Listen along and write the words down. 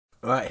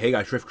Alright, hey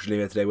guys, Shrift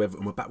here today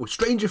and we're back with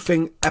Stranger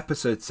Things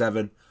Episode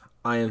 7.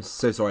 I am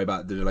so sorry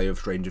about the delay of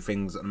Stranger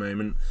Things at the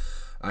moment.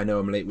 I know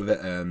I'm late with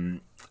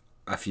it.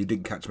 If you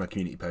didn't catch my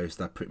community post,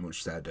 I pretty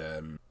much said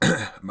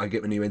I might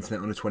get my new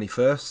internet on the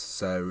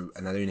 21st,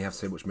 and I only have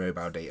so much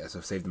mobile data, so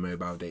I've saved the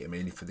mobile data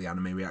mainly for the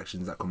anime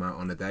reactions that come out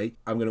on a day.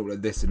 I'm going to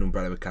upload this in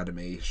Umbrella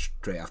Academy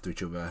straight after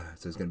each other,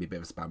 so it's going to be a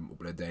bit of a spam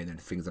upload day, and then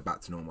things are back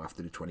to normal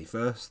after the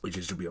 21st, which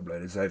should be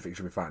uploaded, so everything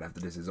should be fine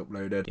after this is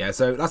uploaded. Yeah,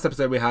 so last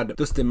episode we had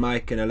Dustin,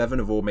 Mike and Eleven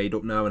have all made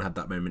up now and had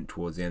that moment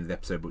towards the end of the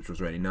episode, which was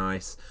really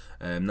nice.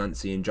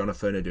 Nancy and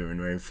Jonathan are doing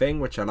their own thing,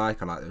 which I like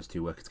those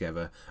two working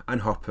together,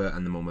 and Hopper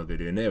and the mum are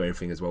doing their own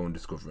thing as well and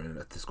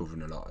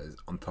discovering a lot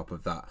on top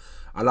of that.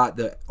 I like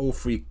that all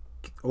three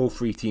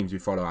teams we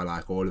follow, I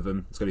like all of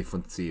them. It's going to be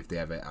fun to see if they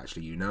ever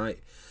actually unite.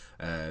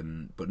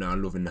 But no,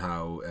 I'm loving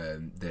how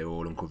they're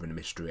all uncovering the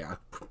mystery at a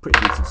pretty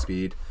decent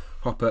speed.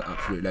 Hopper,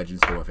 absolute legend,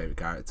 still my favourite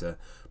character.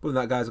 But with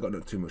that, guys, I've got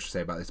not too much to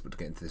say about this, but to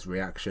get into this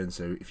reaction.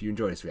 So if you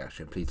enjoy this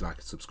reaction, please like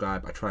and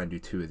subscribe. I try and do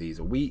 2 of these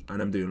a week,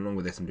 and I'm doing, along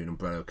with this, I'm doing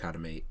Umbrella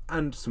Academy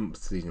and some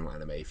seasonal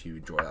anime if you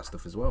enjoy that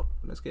stuff as well.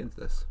 Let's get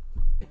into this.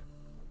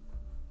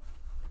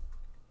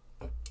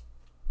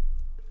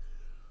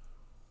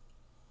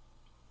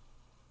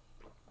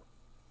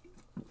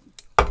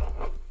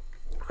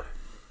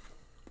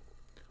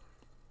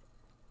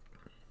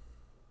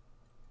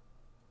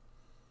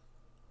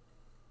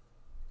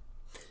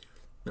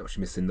 No, she's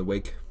missing the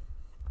wig.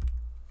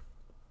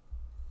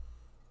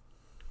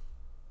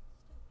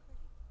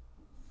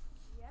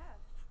 Yeah.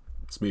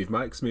 Smooth,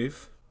 Mike, smooth.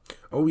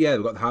 Oh yeah,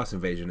 we've got the house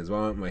invasion as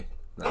well, haven't we?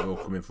 That we're all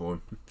coming for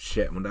him.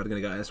 Shit, I wonder how they're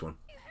going to get this one.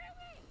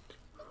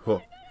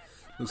 Oh.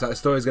 Looks like the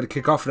story's going to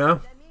kick off now.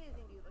 That mean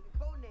anything to you, like a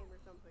code name or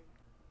something.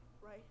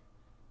 Right?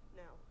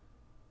 Now.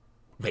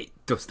 Wait,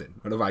 Dustin.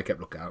 I don't know why I kept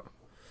looking out.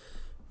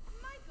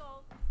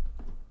 Michael!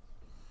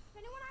 If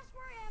anyone asks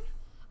where I am,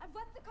 I've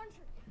left the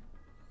country.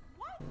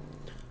 What?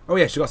 Oh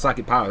yeah, she got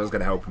psychic powers. That's going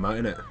to help him out,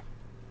 innit?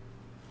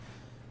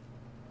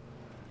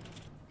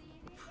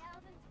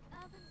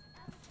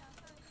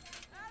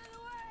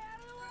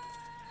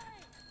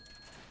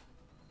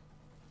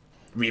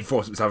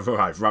 Reinforcements have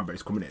arrived.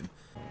 Rambo's coming in.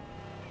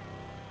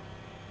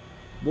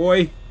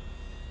 Boy.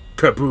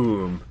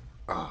 Kaboom.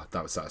 Ah,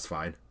 that was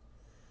satisfying.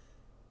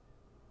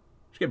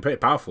 She's getting pretty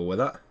powerful with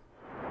that.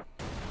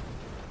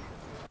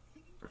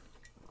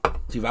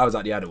 See, if I was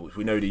like the adults,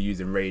 we know they're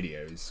using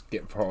radios,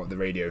 get part of the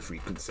radio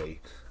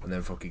frequency, and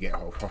then fucking get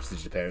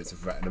hostage the parents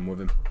and threaten them with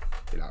them.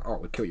 Be like, oh,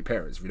 we'll kill your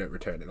parents if you don't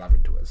return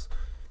Eleven to us.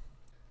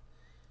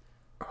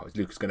 Oh, is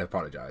Lucas going to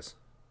apologise?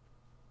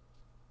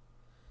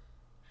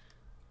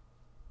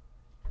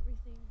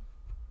 Everything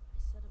I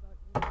said about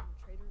you and the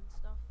traitor and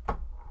stuff.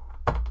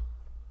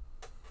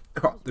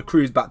 Oh, the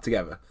crew's back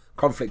together.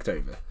 Conflict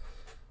over. I'm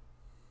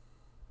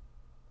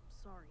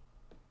sorry.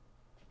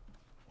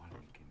 Why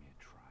don't you give me a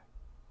try?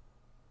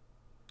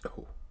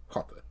 Oh,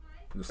 Hopper.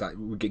 Looks like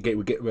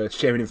we're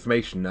sharing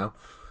information now.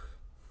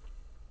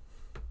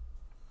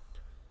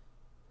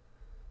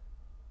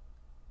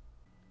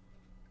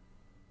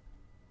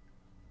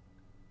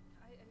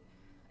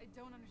 I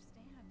don't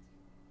understand.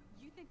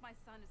 You think my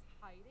son is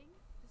hiding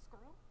this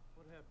girl?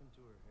 What happened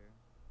to her hair?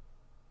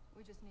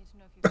 We just need to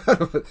know if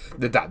you.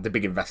 The dad, the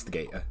big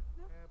investigator.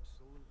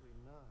 Absolutely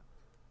not.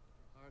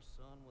 Our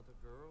son with a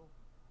girl?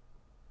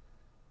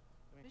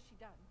 What has she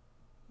done?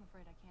 I'm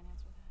afraid I can't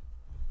answer that.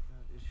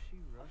 God, is she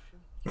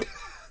Russian?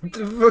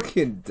 The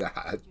fucking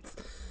dad.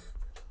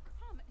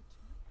 Come into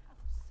my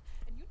house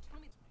and you tell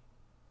me.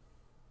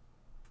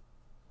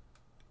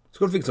 It's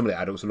good to think some of the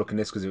adults are looking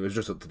at this because it was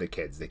just up to the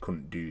kids. They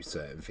couldn't do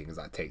certain things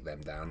like take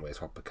them down, whereas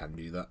Hopper can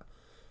do that.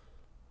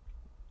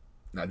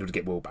 Now, it would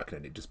get Will back and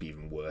then it'd just be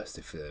even worse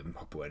if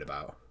Hopper weren't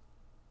about.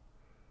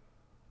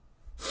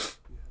 Do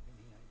you have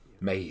any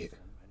idea? Mate.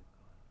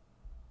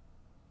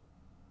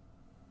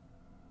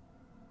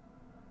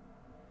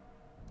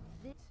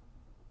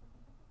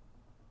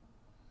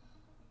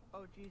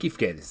 Oh, geez. Keep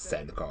forgetting this is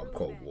set in the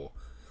Cold War.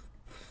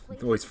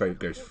 It always throws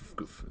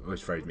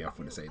me off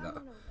when I say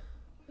that.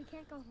 We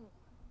can't go home.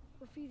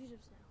 We're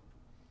fugitives now.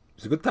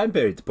 It's a good time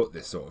period to put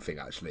this sort of thing,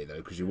 actually, though,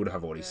 because you would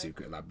have all these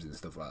secret labs and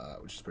stuff like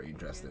that, which is pretty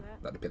interesting.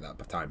 That they pick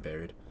that time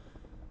period.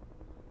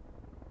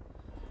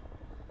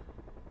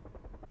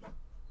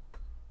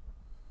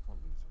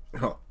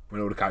 Oh,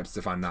 when all the characters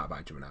are finding out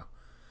about each other now.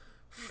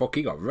 Fuck,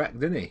 he got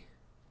wrecked, didn't he?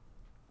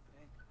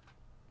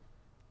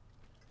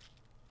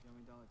 You owe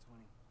me $20.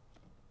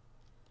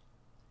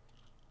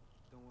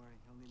 Don't worry,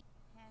 I'll need.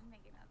 And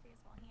making that face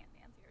while he and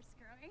Nancy are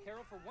screwing.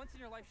 Carol, for once in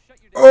your life, shut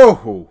your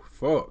Oh,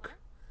 fuck.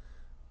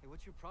 Hey,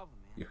 what's your problem,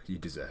 man? You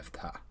deserved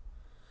that.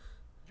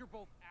 You're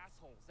both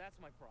assholes. That's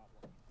my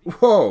problem.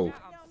 Whoa. Yeah,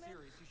 I'm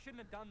serious. You shouldn't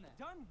have done that.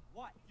 Done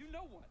what? You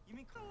know what? You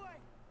mean go away?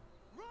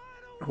 Run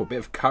away! Oh, a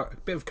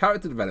bit of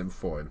character development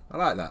for him. I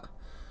like that.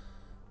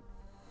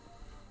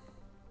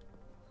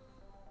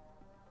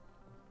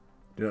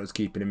 You know what's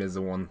keeping him as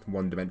a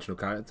one-dimensional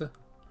character?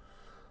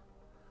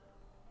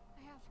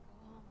 I have to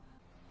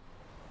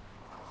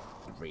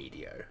go home.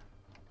 Radio.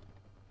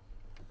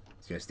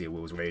 He's gonna steal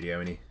Will's radio,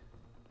 isn't he?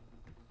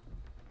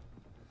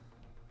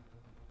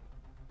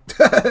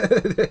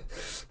 I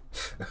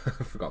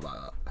forgot about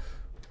that.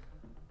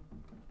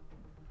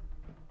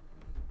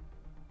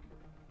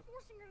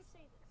 Forcing her to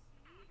say this.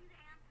 You need to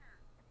answer.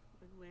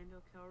 With Lando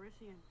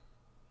Calrissian.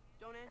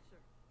 Don't answer.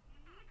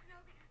 You need to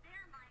know that you're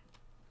there, Mike.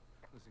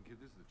 Listen, kid,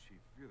 this is the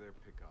chief. If you're there,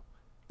 pick up.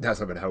 That's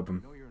not gonna help We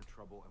him. know you're in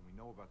trouble, and we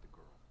know about the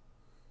girl.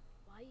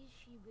 Why is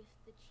she with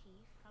the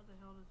chief? How the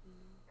hell does he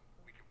know?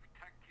 We can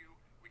protect you.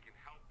 We can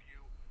help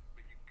you.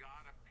 But you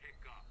gotta pick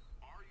up.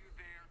 Are you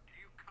there? Do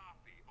you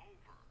copy?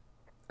 Over.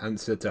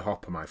 Answer to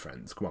Hopper, my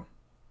friends. Come on.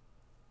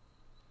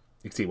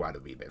 You can see why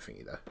there'll be a bit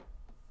thingy there.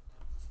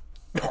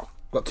 Oh,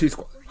 got 2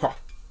 squads. Oh.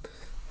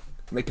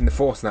 Making the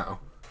force now.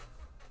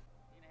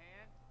 In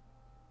hand?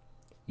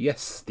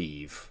 Yes,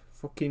 Steve.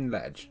 Fucking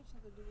ledge.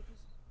 Something to do with this?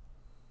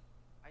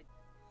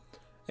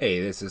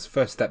 Hey, this is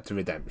first step to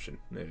redemption.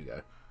 There we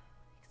go.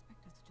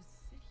 Expect us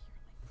to just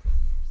sit here like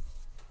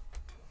prisoners.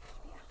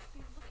 Should be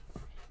out there looking for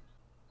him.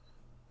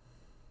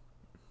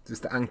 Is this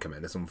the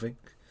Anchorman or something?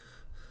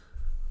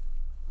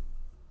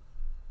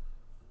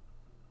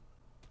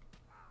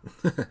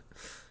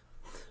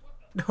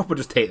 Hopper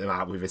just take them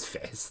out with his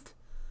fist.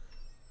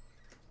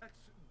 Let's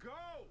go!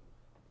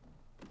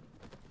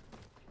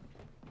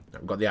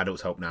 I've got the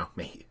adults' help now,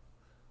 mate.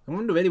 I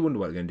really wonder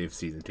what they're going to do for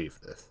season 2 for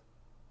this.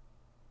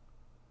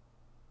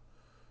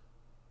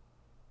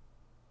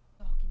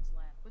 Dawkins'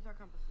 lab. With our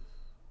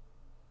compasses.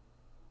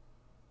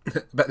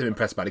 I bet they're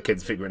impressed by the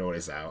kids figuring all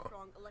this out.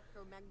 Strong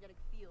electromagnetic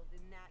field,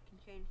 and that can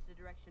change the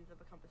directions of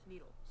a compass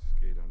needle.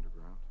 Skate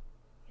underground.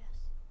 Yes.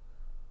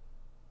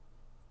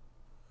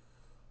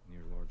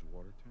 Near a large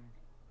water tank.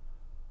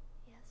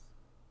 Yes.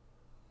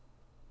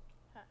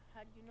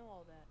 How do you know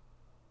all that?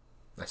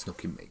 I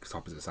snuck him, mate, because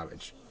Hopper's a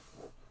savage.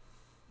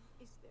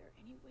 Is there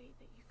any way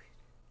that you could...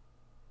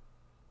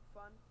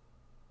 Fun?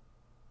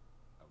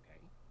 Okay.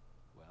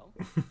 Well,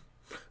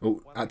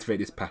 Oh, activate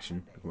his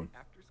passion. Come on.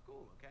 after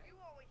school, okay? You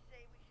always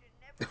say we should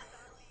never stop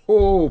being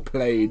Oh,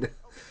 played. open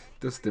any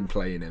Dustin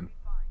playing him. curiosity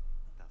we find.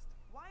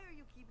 Dustin. Why are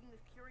you keeping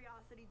this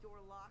curiosity door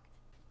locked?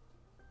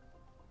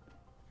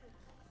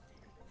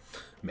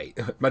 Mate,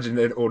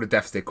 imagine all the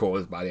deaths they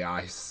caused by the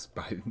ice,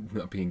 by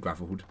not being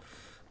gravelled.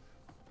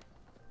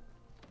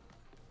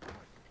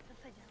 It's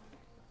upside down.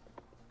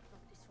 No,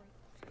 this way.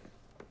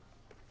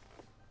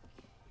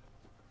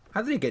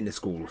 How do they get into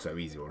school so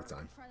easy all the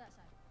time? Try that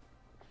side.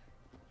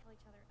 Kill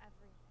each other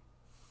everything.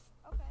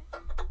 Okay.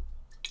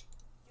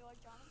 You like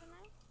Jonathan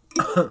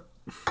now?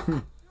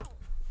 No.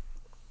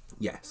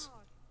 Yes. No,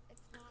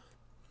 it's not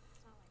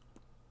like.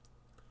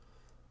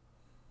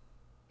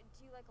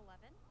 Do you like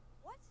 11?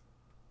 What?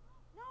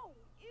 No,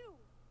 you.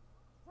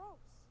 Gross.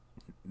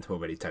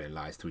 Already telling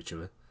lies to each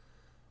other.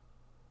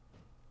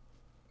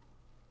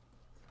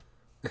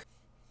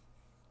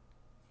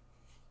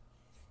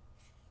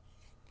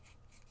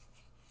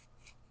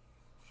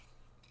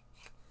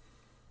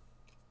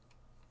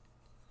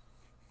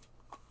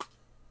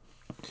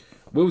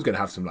 Will's gonna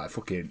have some like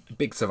fucking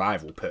big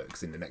survival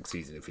perks in the next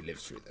season if he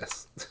lives through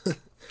this.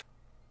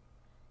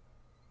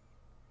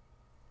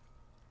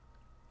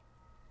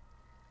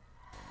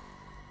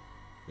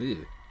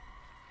 Ew.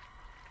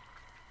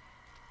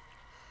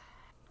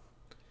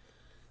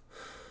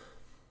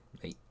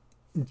 Mate,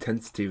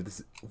 intensity of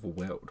this of a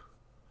world.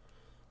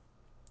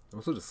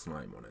 Also just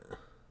slime on it.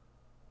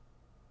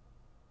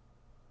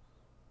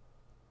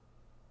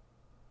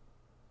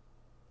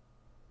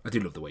 I do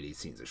love the way these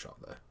scenes are shot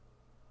though.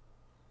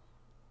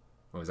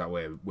 Or is that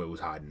where Will's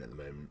hiding at the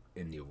moment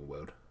in the other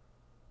world?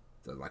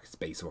 Is that like a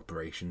space of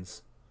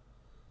operations?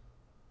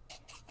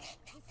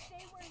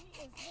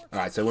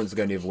 Alright, so once they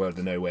go in the other world,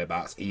 they know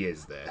whereabouts he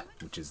is there,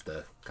 which is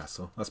the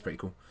castle. That's pretty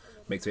cool.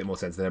 Makes a bit more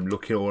sense than them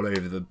looking all over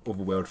the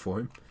other world for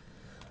him.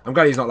 I'm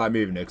glad he's not like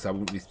moving though, because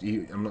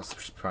I'm not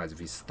surprised if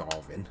he's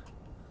starving.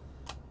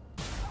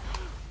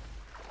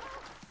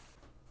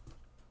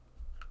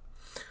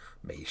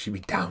 Mate, she'd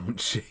be down,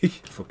 wouldn't she?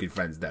 Fucking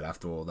friend's dead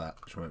after all that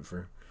she went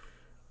through.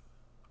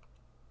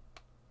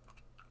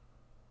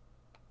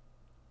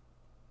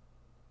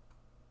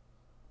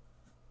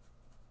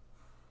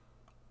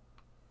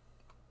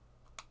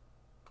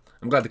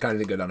 I'm glad they kind of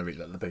didn't go down a route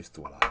that they're both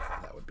still alive.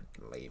 That would be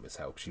lame as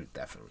hell. She would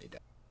definitely die.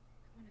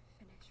 I want to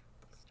finish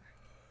where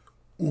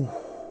we started. Ooh.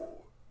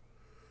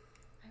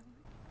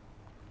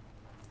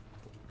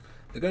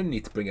 They're going to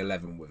need to bring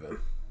 11 with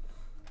them.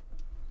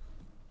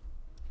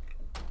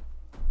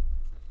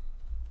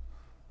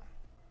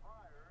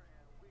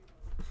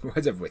 Why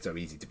is everywhere so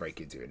easy to break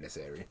into in this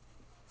area?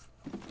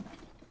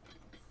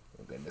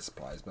 We're getting the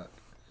supplies back.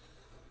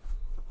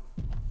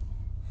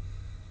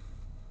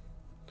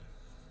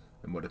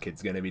 And what are the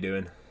kids going to be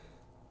doing?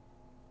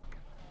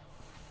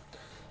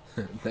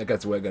 I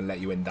guess we're going to let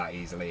you in that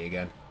easily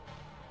again.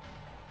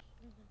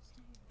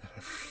 How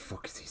the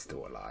fuck is he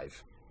still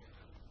alive?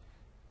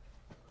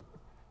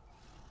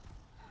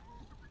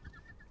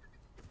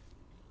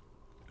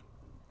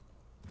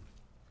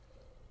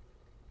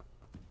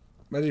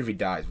 Imagine if he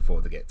dies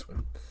before they get to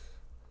him.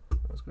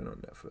 What's going on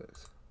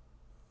Netflix?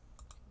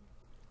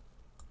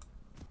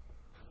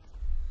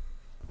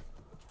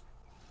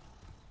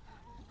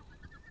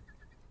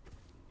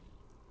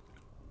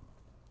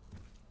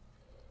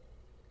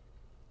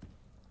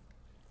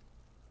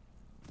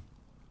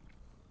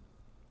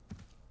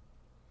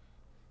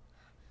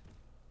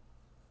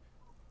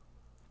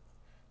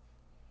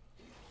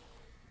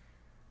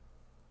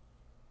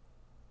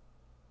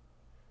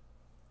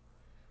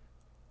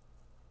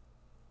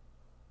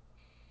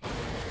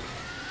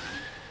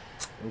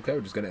 Okay,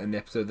 we're just going to end the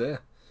episode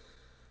there.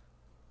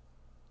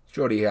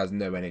 Surely he has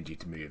no energy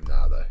to move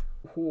now, though.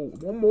 Ooh,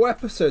 one more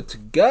episode to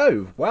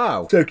go.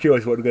 Wow. So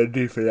curious what we're going to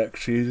do for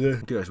next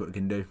season. Curious what we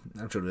can do.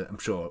 I'm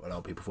sure a lot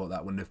of people thought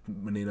that when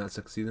they announced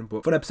next season.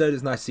 But fun episode.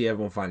 It's nice to see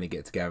everyone finally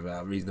get together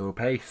at a reasonable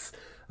pace.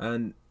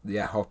 And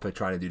yeah, Hopper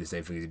trying to do the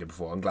same thing as he did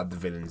before. I'm glad the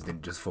villains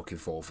didn't just fucking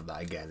fall for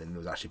that again and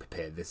was actually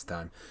prepared this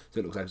time. So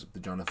it looks like it's up to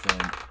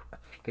Jonathan.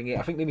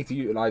 I think they need to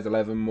utilise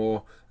 11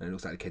 more. And it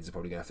looks like the kids are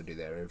probably going to have to do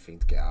their own thing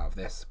to get out of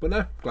this. But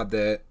no, glad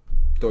the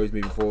story's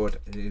moving forward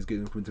and it is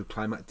going to come to a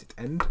climactic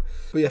end.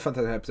 But yeah,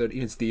 fantastic episode.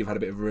 Even Steve had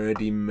a bit of a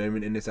redeem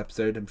moment in this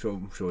episode. I'm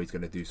sure he's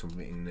going to do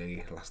something in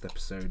the last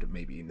episode,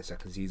 maybe in the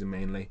second season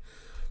mainly.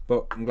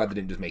 But I'm glad they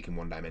didn't just make him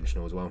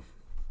one-dimensional as well.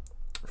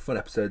 Fun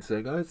episode,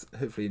 so guys.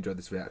 Hopefully you enjoyed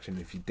this reaction.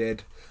 If you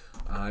did,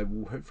 I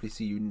will hopefully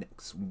see you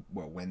next.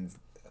 Well, Wednesday.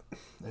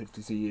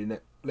 Hopefully see you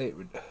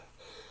later.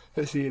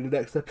 Hopefully see you in the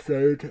next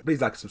episode.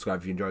 Please like and subscribe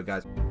if you enjoyed,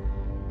 guys.